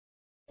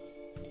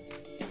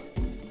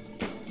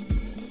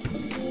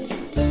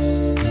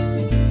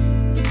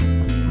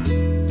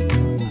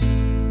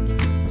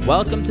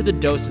Welcome to the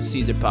Dose of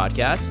Caesar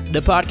podcast, the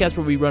podcast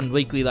where we run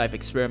weekly life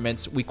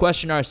experiments, we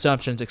question our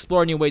assumptions,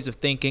 explore new ways of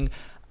thinking.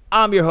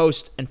 I'm your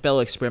host and fellow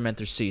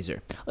experimenter,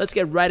 Caesar. Let's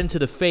get right into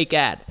the fake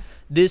ad.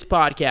 This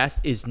podcast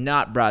is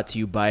not brought to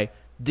you by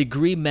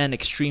Degree Men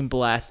Extreme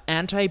Blast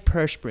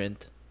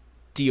Antiperspirant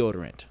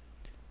Deodorant.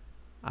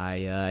 I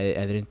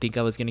didn't think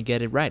I was going to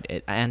get it right.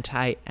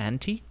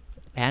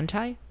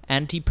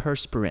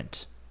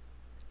 Antiperspirant.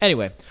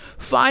 Anyway,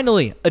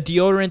 finally, a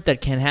deodorant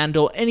that can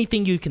handle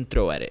anything you can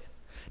throw at it.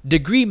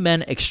 Degree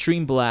Men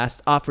Extreme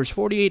Blast offers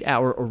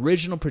 48-hour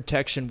original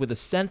protection with a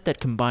scent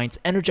that combines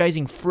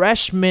energizing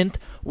fresh mint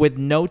with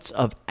notes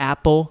of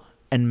apple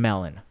and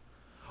melon.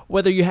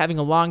 Whether you're having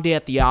a long day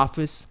at the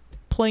office,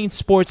 playing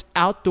sports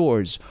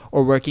outdoors,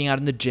 or working out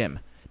in the gym,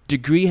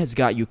 Degree has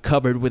got you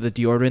covered with a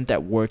deodorant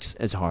that works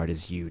as hard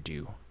as you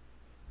do.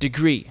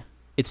 Degree,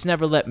 it's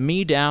never let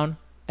me down,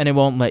 and it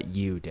won't let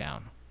you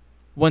down.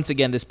 Once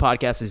again, this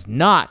podcast is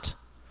not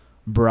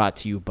brought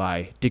to you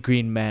by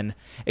Degree Men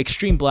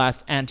Extreme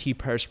Blast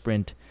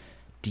Antiperspirant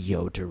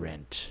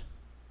Deodorant.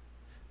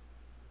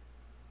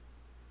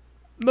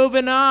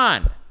 Moving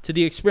on to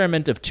the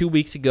experiment of 2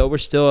 weeks ago. We're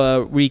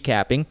still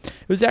recapping.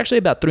 It was actually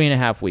about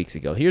 3.5 weeks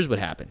ago. Here's what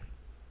happened.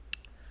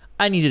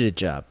 I needed a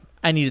job.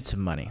 I needed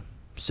some money.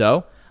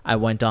 So I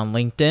went on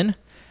LinkedIn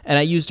and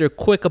I used their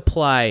quick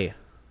apply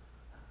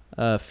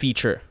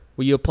feature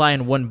where you apply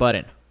in one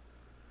button.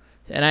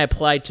 And I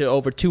applied to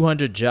over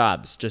 200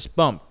 jobs. Just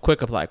boom,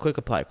 quick apply, quick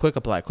apply, quick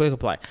apply, quick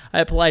apply. I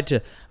applied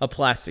to a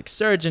plastic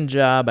surgeon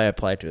job. I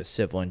applied to a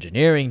civil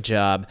engineering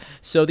job.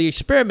 So the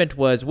experiment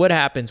was, what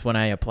happens when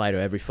I apply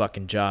to every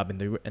fucking job in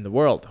the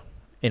world?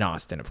 In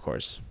Austin, of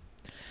course.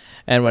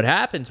 And what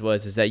happens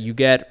is that you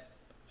get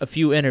a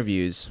few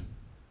interviews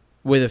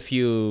with a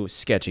few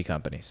sketchy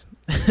companies.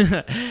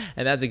 And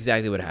that's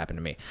exactly what happened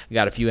to me. I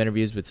got a few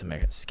interviews with some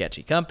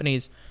sketchy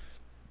companies.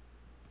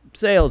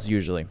 Sales,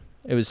 usually.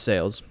 It was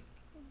sales.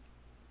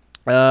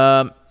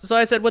 So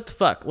I said, what the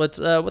fuck? What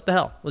the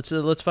hell?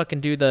 Let's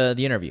fucking do the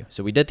interview.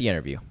 So we did the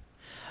interview.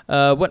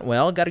 Went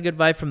well. Got a good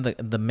vibe from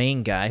the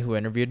main guy who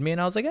interviewed me, and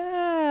I was like,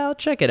 I'll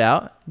check it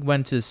out.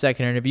 Went to the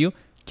second interview.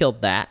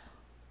 Killed that.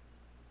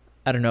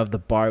 I don't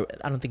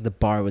think the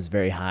bar was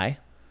very high.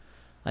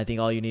 I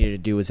think all you needed to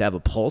do was have a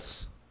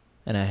pulse,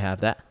 and I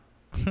have that.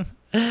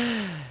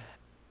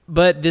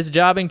 But this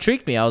job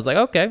intrigued me. I was like,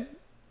 okay,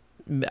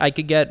 I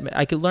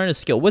could learn a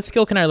skill. What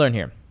skill can I learn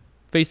here?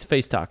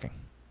 Face-to-face talking.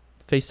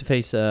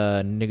 Face-to-face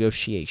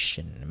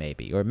negotiation,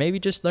 maybe. Or maybe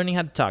just learning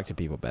how to talk to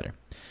people better.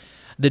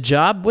 The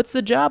job? What's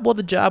the job? Well,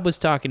 the job was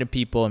talking to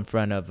people in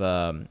front of,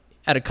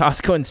 at a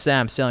Costco and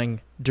Sam's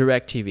selling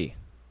DirecTV.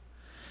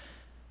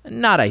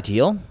 Not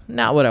ideal.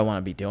 Not what I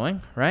want to be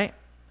doing, right?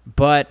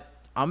 But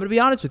I'm going to be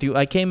honest with you.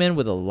 I came in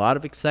with a lot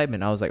of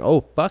excitement. I was like,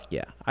 oh, fuck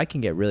yeah. I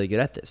can get really good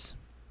at this.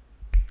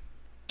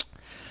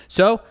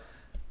 So,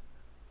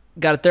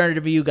 got a third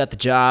interview, got the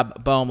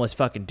job. Boom, let's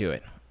fucking do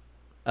it.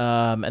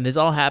 And this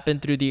all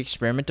happened through the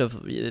experiment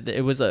of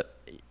it was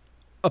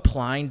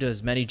applying to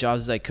as many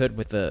jobs as I could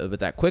with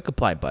that quick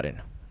apply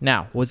button.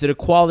 Now, was it a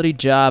quality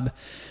job?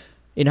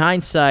 In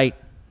hindsight,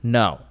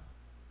 no,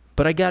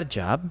 but I got a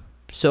job.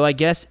 So I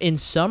guess in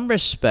some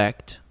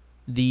respect,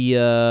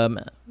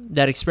 that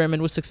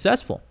experiment was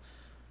successful.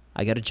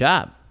 I got a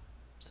job.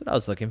 That's what I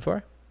was looking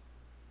for.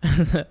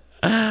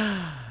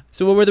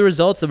 So what were the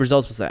results? The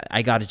results was that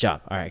I got a job.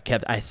 All right,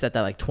 I said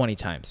that like 20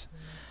 times.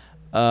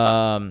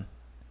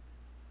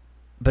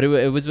 But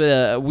it was with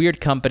a weird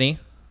company.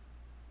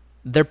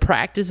 Their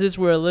practices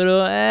were a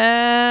little,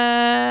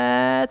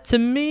 to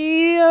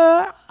me,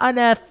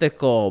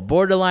 unethical,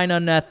 borderline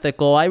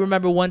unethical. I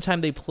remember one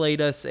time they played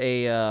us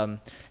a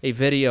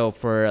video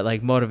for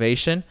like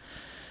motivation,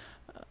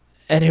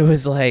 and it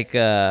was like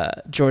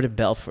Jordan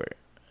Belfort,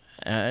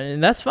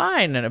 and that's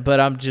fine.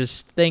 But I'm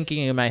just thinking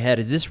in my head,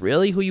 is this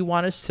really who you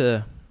want us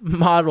to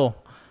model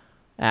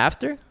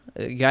after?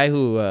 A guy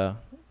who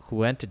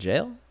went to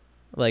jail,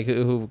 like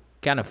who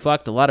kind of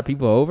fucked a lot of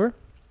people over,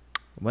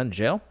 went to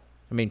jail.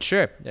 I mean,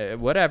 sure,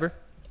 whatever.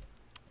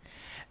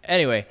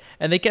 Anyway,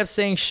 and they kept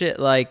saying shit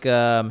like,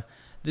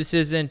 this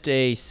isn't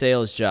a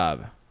sales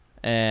job,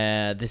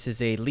 and this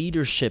is a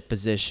leadership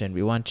position.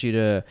 We want you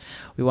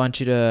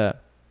to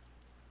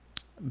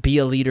be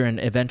a leader,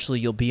 and eventually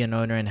you'll be an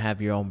owner and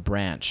have your own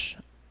branch.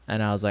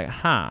 And I was like,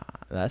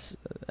 that's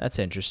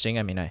interesting.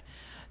 I mean,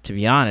 to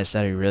be honest,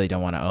 I really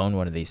don't want to own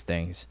one of these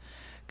things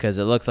because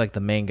it looks like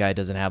the main guy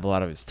doesn't have a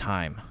lot of his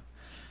time.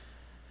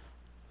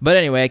 But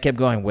anyway, I kept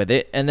going with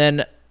it. And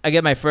then I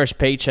get my first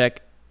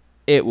paycheck.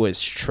 It was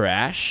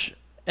trash.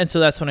 And so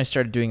that's when I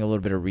started doing a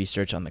little bit of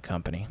research on the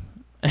company.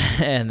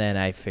 And then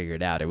I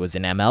figured out it was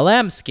an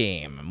MLM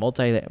scheme,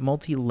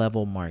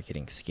 multi-level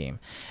marketing scheme.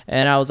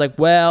 And I was like,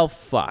 well,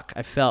 fuck.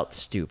 I felt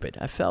stupid.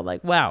 I felt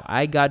like, wow,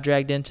 I got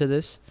dragged into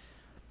this.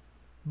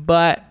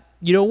 But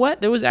you know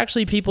what? There was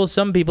actually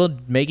some people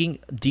making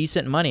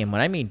decent money. And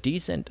when I mean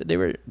decent,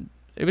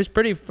 it was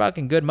pretty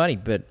fucking good money.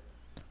 But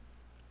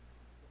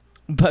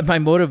my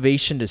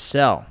motivation to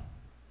sell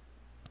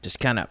just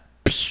kind of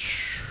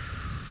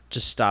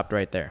just stopped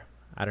right there.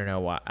 I don't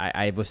know why.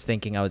 I was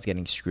thinking I was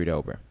getting screwed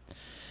over.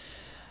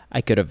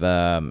 I could have,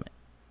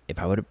 if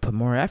I would have put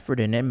more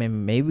effort in it,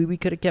 maybe we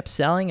could have kept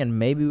selling and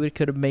maybe we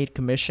could have made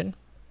commission.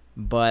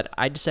 But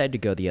I decided to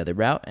go the other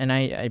route, and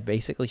I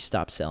basically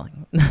stopped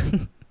selling.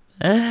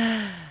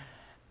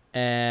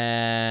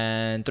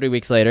 And 3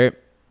 weeks later,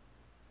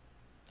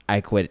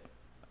 I quit.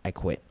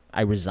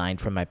 I resigned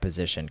from my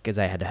position because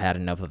I had had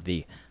enough of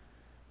the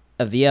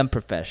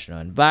unprofessional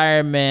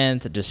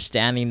environment, just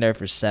standing there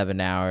for 7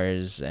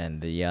 hours,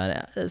 and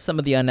some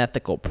of the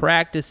unethical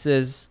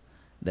practices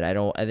that I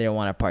didn't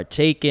want to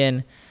partake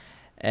in,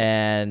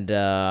 and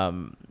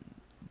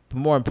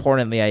more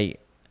importantly, I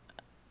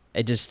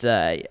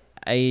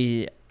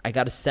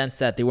got a sense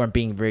that they weren't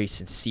being very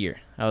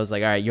sincere. I was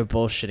like, all right, you're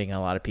bullshitting a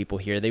lot of people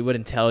here. They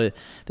wouldn't tell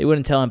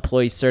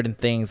employees certain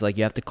things, like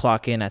you have to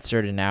clock in at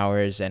certain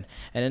hours, and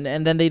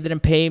then they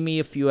didn't pay me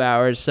a few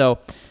hours. So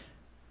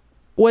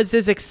was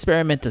this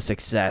experiment a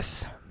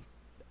success?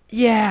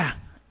 Yeah,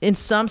 in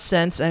some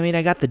sense. I mean,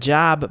 I got the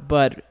job,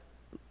 but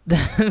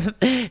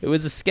it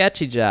was a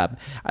sketchy job.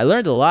 I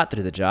learned a lot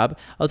through the job.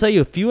 I'll tell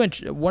you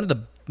one of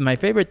my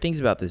favorite things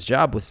about this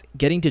job was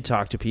getting to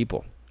talk to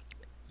people.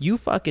 You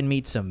fucking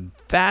meet some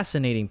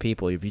fascinating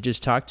people if you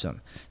just talk to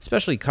them,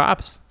 especially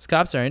cops.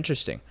 Cops are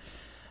interesting.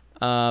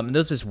 There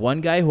was this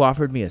one guy who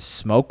offered me a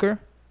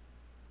smoker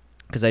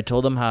because I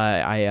told him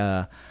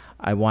how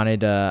I want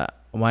to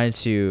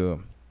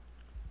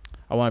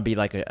be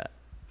like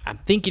I'm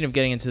thinking of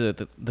getting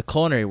into the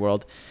culinary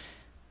world.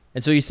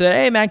 And so he said,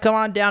 "Hey man, come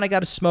on down. I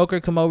got a smoker.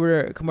 Come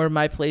over to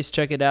my place.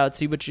 Check it out.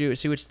 See what you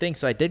think."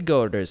 So I did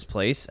go to his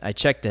place. I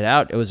checked it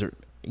out.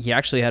 He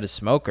actually had a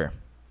smoker.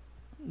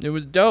 It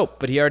was dope,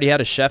 but he already had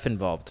a chef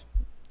involved,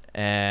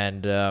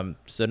 and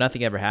so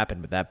nothing ever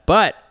happened with that.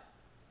 But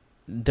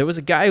there was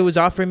a guy who was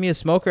offering me a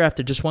smoker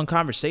after just one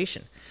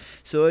conversation.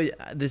 So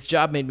this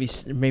job made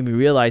me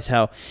realize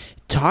how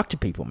talk to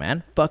people,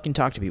 man. Fucking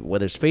talk to people,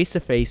 whether it's face to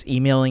face,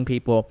 emailing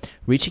people,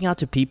 reaching out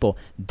to people.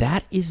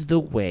 That is the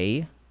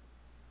way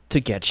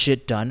to get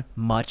shit done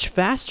much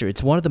faster.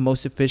 It's one of the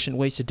most efficient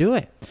ways to do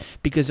it,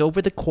 because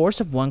over the course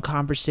of one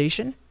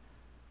conversation,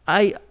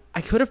 I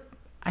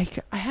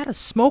had a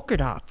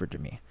smoker offered to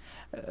me.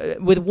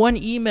 With one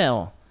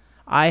email,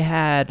 I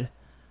had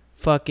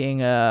a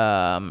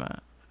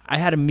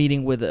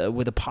meeting with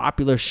a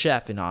popular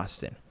chef in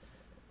Austin.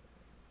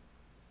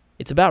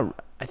 I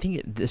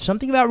think there's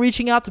something about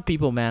reaching out to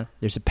people, man.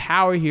 There's a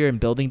power here in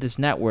building this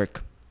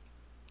network.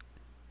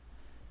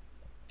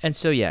 And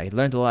so yeah, I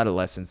learned a lot of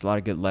lessons, a lot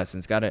of good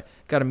lessons. Got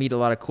to meet a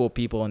lot of cool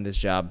people in this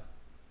job.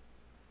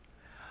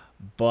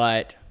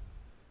 But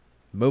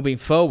moving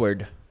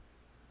forward,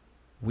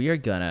 we are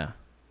gonna,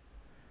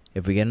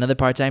 if we get another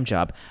part-time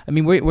job, I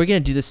mean, we're gonna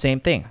do the same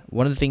thing.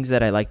 One of the things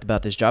that I liked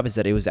about this job is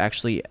that I was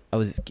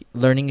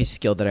learning a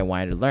skill that I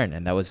wanted to learn,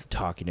 and that was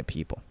talking to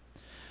people.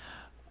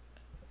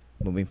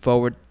 Moving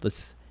forward,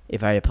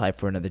 if I apply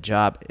for another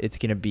job, it's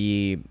gonna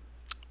be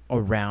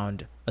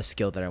around a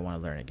skill that I want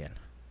to learn again.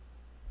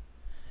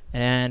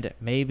 And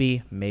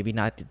maybe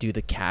not to do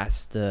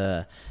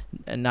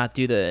not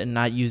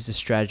use the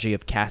strategy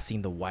of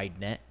casting the wide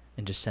net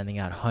and just sending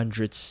out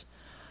hundreds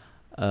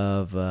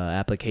of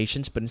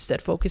applications, but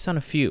instead focus on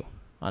a few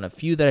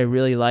that I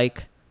really like,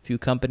 a few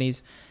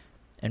companies,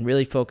 and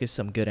really focus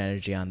some good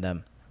energy on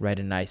them. Write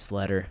a nice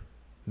letter,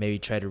 maybe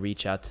try to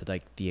reach out to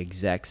like the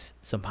execs,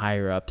 some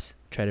higher ups,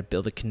 try to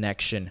build a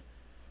connection.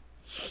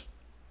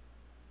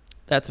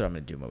 That's what I'm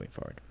going to do moving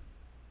forward.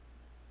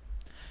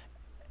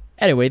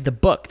 Anyway, the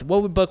book.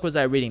 What book was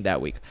I reading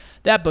that week?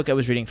 That book I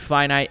was reading,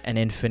 Finite and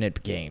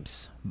Infinite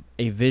Games,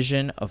 A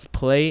Vision of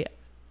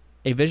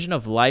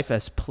Life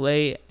as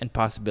Play and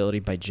Possibility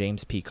by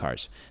James P.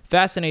 Cars.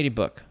 Fascinating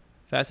book.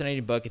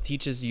 It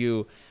teaches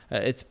you,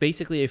 it's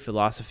basically a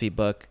philosophy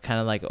book, kind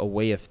of like a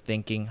way of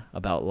thinking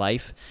about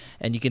life.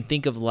 And you can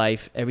think of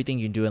life, everything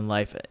you do in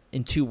life,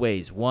 in two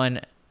ways. One,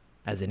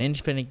 as an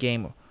infinite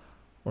game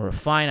or a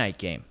finite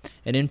game.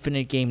 An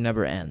infinite game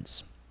never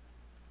ends.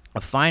 A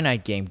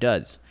finite game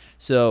does.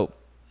 So,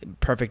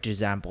 perfect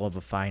example of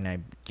a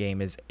finite game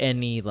is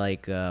any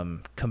like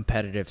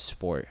competitive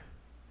sport.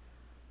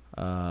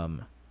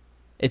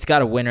 It's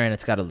got a winner and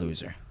it's got a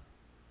loser.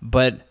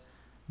 But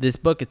this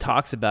book, it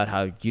talks about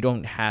how you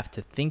don't have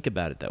to think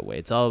about it that way.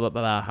 It's all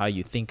about how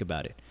you think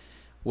about it.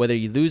 Whether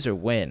you lose or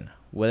win,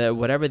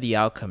 whatever the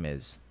outcome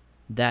is,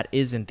 that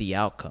isn't the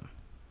outcome.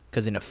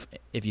 Because if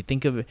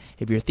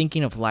you're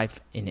thinking of life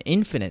in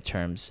infinite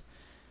terms,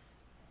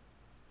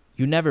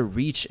 you never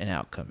reach an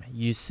outcome.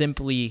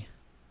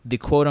 The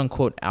quote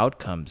unquote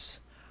outcomes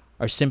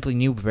are simply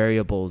new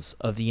variables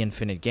of the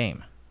infinite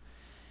game.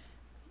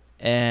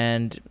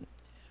 And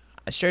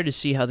I started to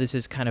see how this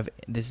is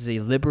a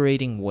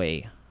liberating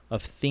way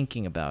of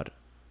thinking about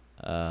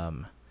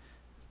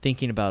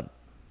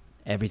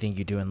everything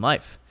you do in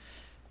life,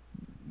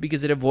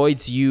 because it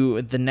avoids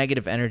the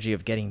negative energy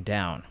of getting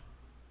down.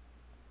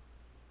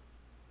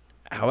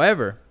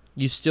 However,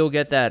 you still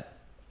get that.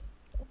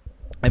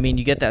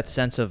 You get that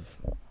sense of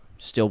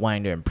still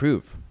wanting to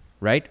improve,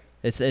 right?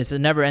 It's a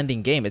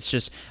never-ending game. It's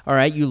just, all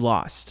right, you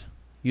lost.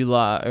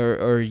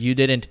 or you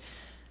didn't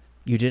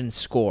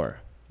score.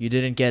 You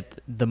didn't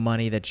get the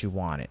money that you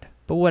wanted.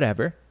 But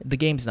whatever. The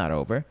game's not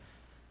over.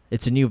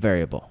 It's a new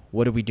variable.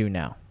 What do we do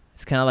now?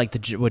 It's kind of like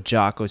what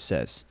Jocko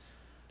says.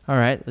 All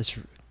right,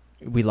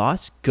 we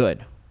lost?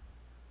 Good.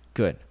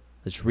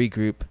 Let's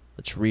regroup.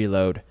 Let's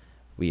reload.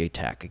 We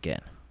attack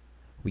again.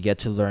 We get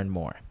to learn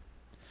more.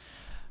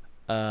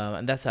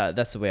 And that's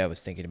the way I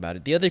was thinking about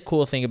it. The other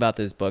cool thing about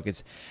this book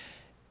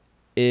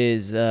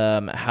is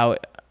how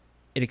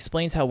it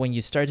explains how when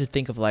you start to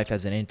think of life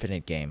as an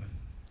infinite game,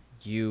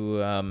 you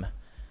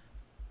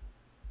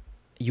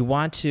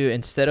want to,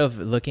 instead of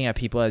looking at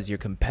people as your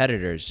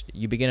competitors,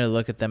 you begin to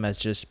look at them as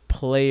just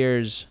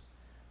players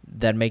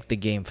that make the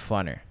game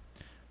funner.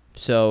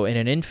 So in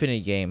an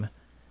infinite game,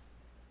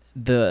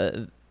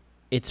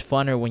 it's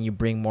funner when you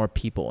bring more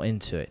people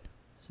into it.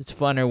 It's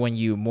funner when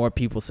more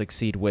people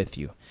succeed with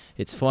you.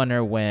 It's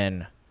funner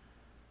when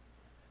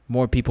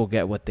more people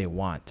get what they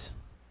want.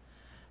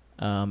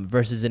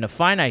 Versus in a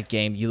finite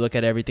game, you look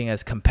at everything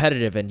as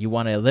competitive and you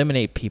want to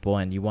eliminate people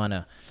and you want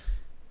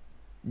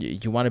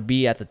to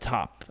be at the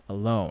top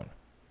alone.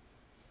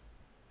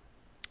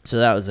 So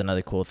that was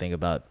another cool thing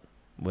about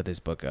what this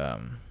book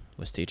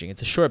was teaching.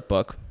 It's a short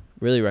book,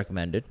 really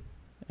recommended.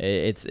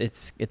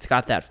 It's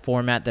got that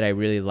format that I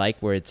really like,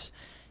 where it's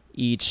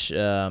each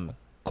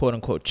quote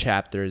unquote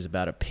chapter is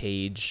about a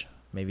page,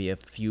 maybe a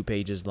few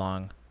pages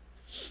long,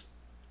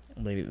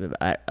 maybe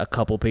a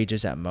couple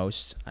pages at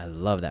most. I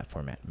love that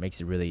format. It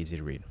makes it really easy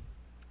to read.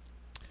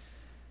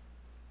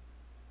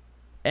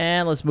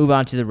 And let's move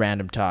on to the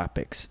random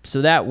topics.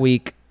 So that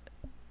week,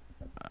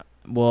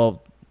 and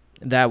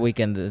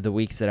the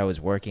weeks that I was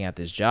working at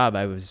this job,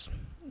 I was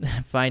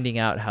finding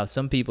out how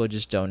some people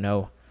just don't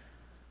know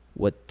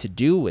what to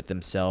do with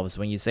themselves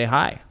when you say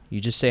hi. You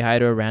just say hi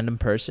to a random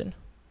person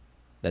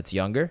that's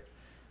younger.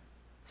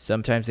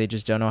 Sometimes they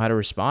just don't know how to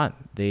respond.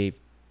 They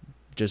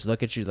just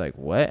look at you like,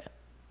 what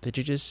did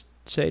you just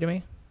say to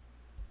me?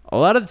 A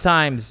lot of the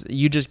times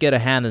you just get a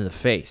hand in the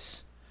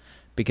face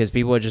because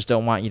people just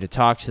don't want you to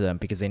talk to them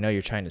because they know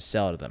you're trying to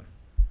sell to them.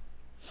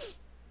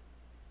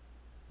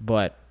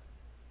 But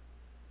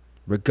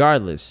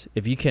regardless,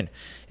 if you can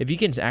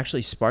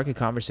actually spark a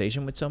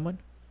conversation with someone,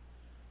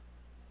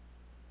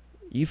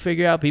 you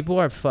figure out people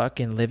are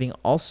fucking living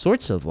all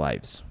sorts of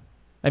lives.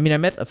 I mean, I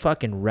met a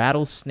fucking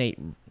rattlesnake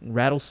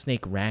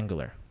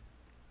wrangler.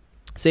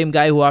 Same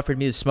guy who offered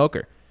me the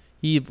smoker.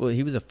 He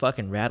was a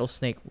fucking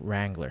rattlesnake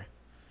wrangler.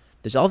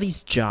 There's all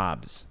these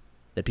jobs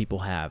that people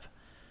have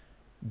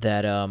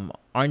that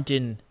aren't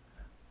in,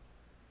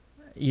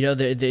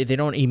 they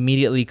don't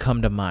immediately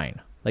come to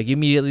mind. Like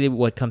immediately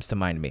what comes to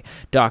mind to me?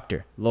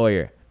 Doctor,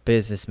 lawyer,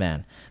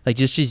 businessman. Like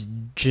just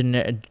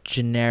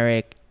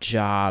generic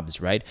jobs,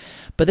 right?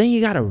 But then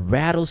you got a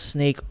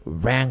rattlesnake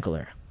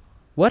wrangler.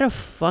 What a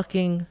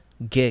fucking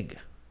gig,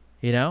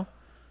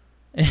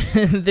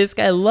 This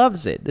guy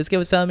loves it. This guy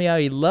was telling me how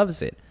he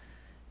loves it.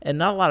 And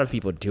not a lot of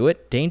people do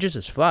it. Dangerous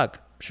as fuck.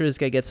 I'm sure this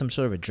guy gets some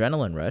sort of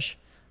adrenaline rush.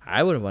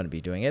 I wouldn't want to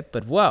be doing it,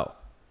 but whoa.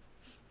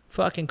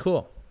 Fucking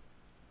cool.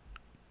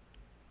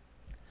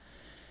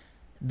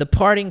 The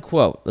parting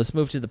quote. Let's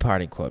move to the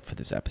parting quote for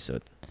this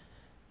episode.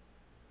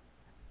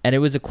 And it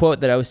was a quote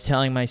that I was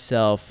telling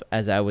myself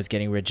as I was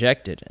getting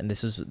rejected. And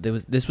this was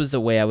the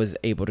way I was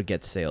able to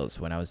get sales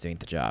when I was doing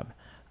the job.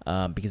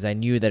 Because I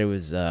knew that it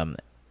was a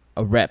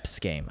reps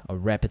game, a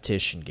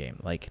repetition game.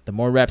 Like the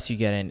more reps you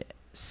get in,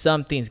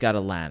 something's got to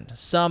land.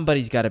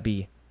 Somebody's got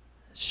to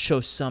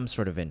show some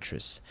sort of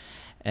interest.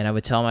 And I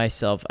would tell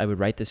myself, I would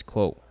write this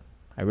quote.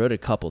 I wrote it a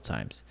couple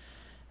times.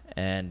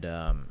 And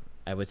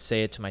I would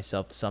say it to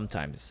myself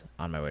sometimes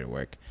on my way to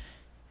work.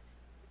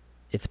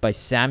 It's by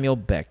Samuel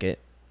Beckett.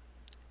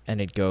 And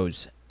it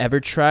goes, ever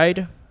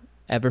tried,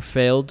 ever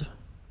failed,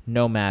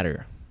 no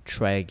matter.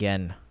 Try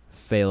again,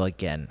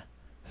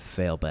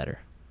 fail better.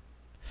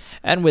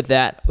 And with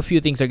that, a few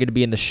things are going to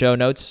be in the show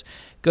notes.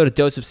 Go to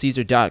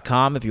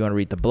doseofcaesar.com if you want to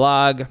read the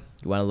blog.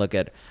 You want to look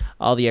at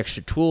all the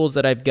extra tools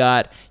that I've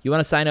got. You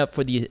want to sign up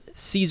for the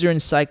Caesar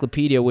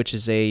Encyclopedia, which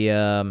is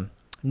a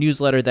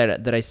newsletter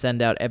that I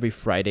send out every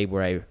Friday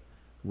where I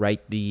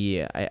write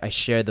I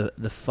share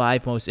the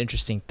 5 most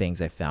interesting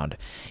things I found.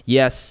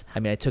 Yes, I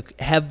mean, I took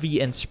heavy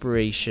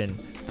inspiration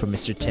from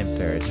Mr. Tim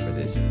Ferriss for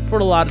this, for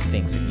a lot of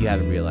things that you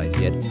haven't realized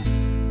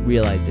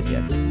it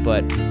yet.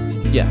 But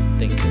yeah,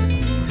 thanks for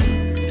listening.